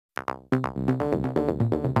Status,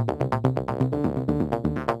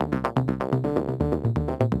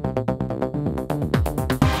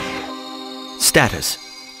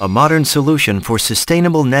 a modern solution for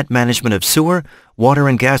sustainable net management of sewer, water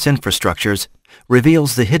and gas infrastructures,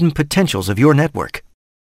 reveals the hidden potentials of your network.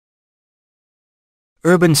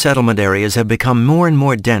 Urban settlement areas have become more and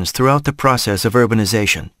more dense throughout the process of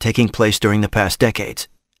urbanization taking place during the past decades.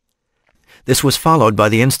 This was followed by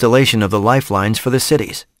the installation of the lifelines for the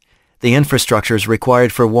cities, the infrastructures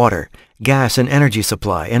required for water, gas and energy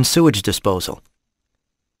supply, and sewage disposal.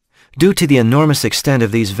 Due to the enormous extent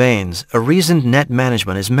of these veins, a reasoned net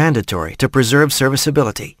management is mandatory to preserve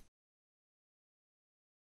serviceability.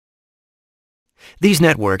 These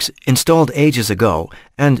networks, installed ages ago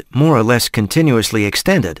and more or less continuously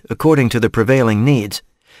extended according to the prevailing needs,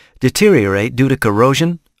 deteriorate due to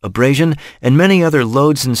corrosion, abrasion, and many other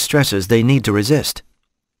loads and stresses they need to resist.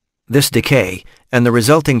 This decay and the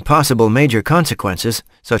resulting possible major consequences,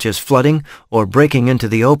 such as flooding or breaking into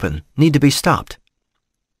the open, need to be stopped.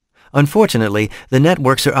 Unfortunately, the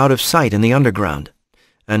networks are out of sight in the underground,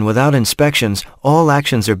 and without inspections, all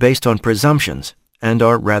actions are based on presumptions and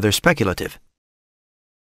are rather speculative.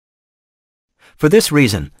 For this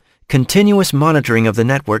reason, continuous monitoring of the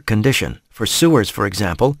network condition, for sewers for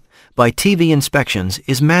example, by TV inspections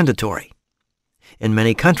is mandatory. In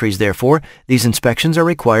many countries, therefore, these inspections are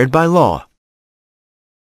required by law.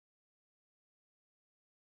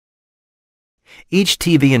 Each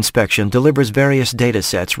TV inspection delivers various data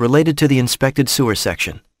sets related to the inspected sewer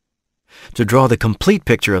section. To draw the complete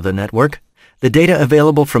picture of the network, the data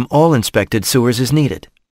available from all inspected sewers is needed.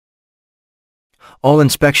 All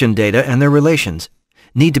inspection data and their relations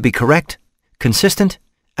need to be correct, consistent,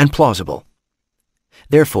 and plausible.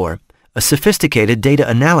 Therefore, a sophisticated data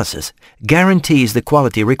analysis guarantees the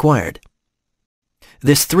quality required.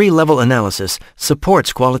 This three-level analysis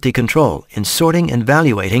supports quality control in sorting and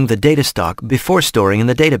evaluating the data stock before storing in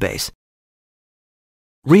the database.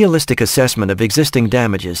 Realistic assessment of existing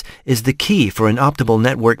damages is the key for an optimal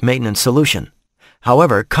network maintenance solution.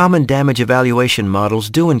 However, common damage evaluation models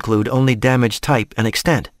do include only damage type and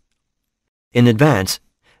extent. In advance,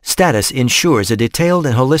 Status ensures a detailed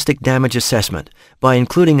and holistic damage assessment by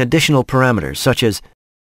including additional parameters such as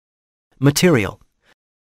material,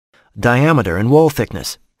 diameter and wall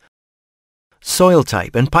thickness, soil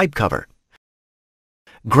type and pipe cover,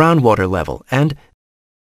 groundwater level, and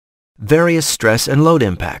various stress and load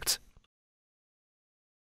impacts.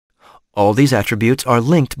 All these attributes are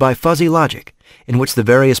linked by fuzzy logic, in which the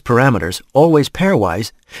various parameters, always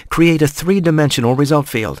pairwise, create a three-dimensional result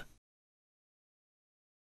field.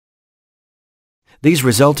 These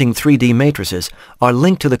resulting 3D matrices are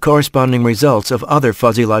linked to the corresponding results of other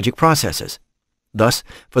fuzzy logic processes. Thus,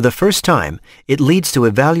 for the first time, it leads to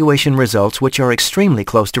evaluation results which are extremely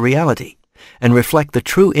close to reality and reflect the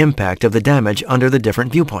true impact of the damage under the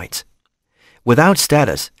different viewpoints. Without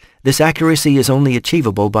Status, this accuracy is only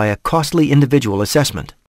achievable by a costly individual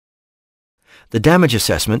assessment. The damage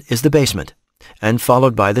assessment is the basement, and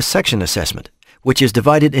followed by the section assessment, which is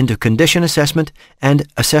divided into condition assessment and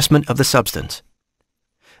assessment of the substance.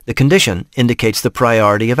 The condition indicates the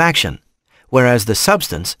priority of action, whereas the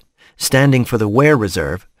substance, standing for the where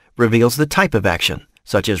reserve, reveals the type of action,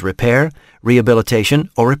 such as repair, rehabilitation,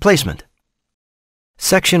 or replacement.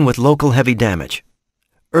 Section with local heavy damage.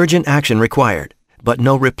 Urgent action required, but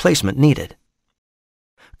no replacement needed.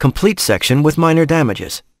 Complete section with minor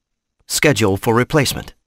damages. Schedule for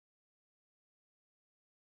replacement.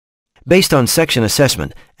 Based on section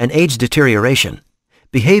assessment and age deterioration,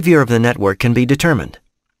 behavior of the network can be determined.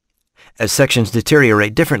 As sections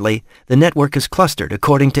deteriorate differently, the network is clustered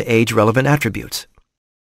according to age-relevant attributes.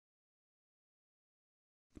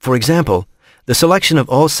 For example, the selection of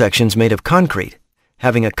all sections made of concrete,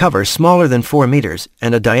 having a cover smaller than 4 meters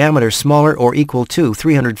and a diameter smaller or equal to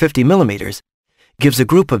 350 millimeters, gives a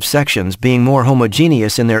group of sections being more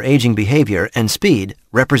homogeneous in their aging behavior and speed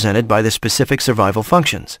represented by the specific survival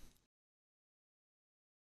functions.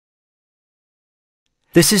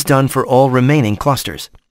 This is done for all remaining clusters.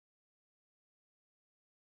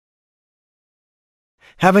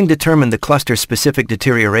 Having determined the cluster-specific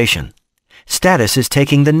deterioration, Status is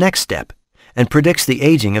taking the next step and predicts the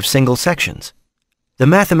aging of single sections. The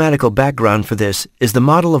mathematical background for this is the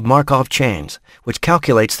model of Markov chains, which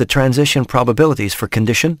calculates the transition probabilities for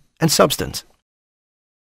condition and substance.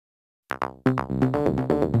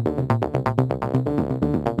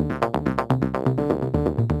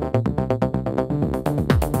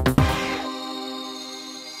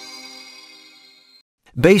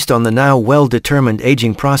 Based on the now well-determined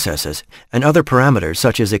aging processes and other parameters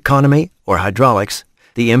such as economy or hydraulics,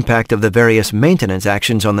 The impact of the various maintenance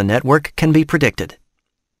actions on the network can be predicted.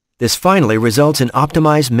 This finally results in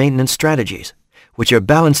optimized maintenance strategies, which are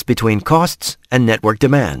balanced between costs and network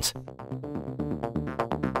demands.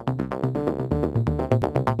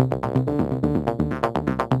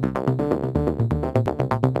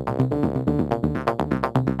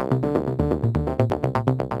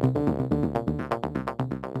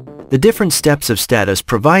 The different steps of status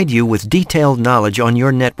provide you with detailed knowledge on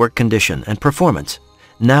your network condition and performance,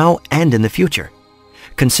 now and in the future,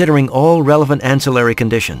 considering all relevant ancillary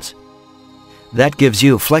conditions. That gives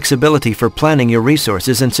you flexibility for planning your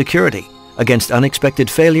resources and security against unexpected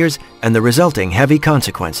failures and the resulting heavy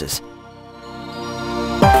consequences.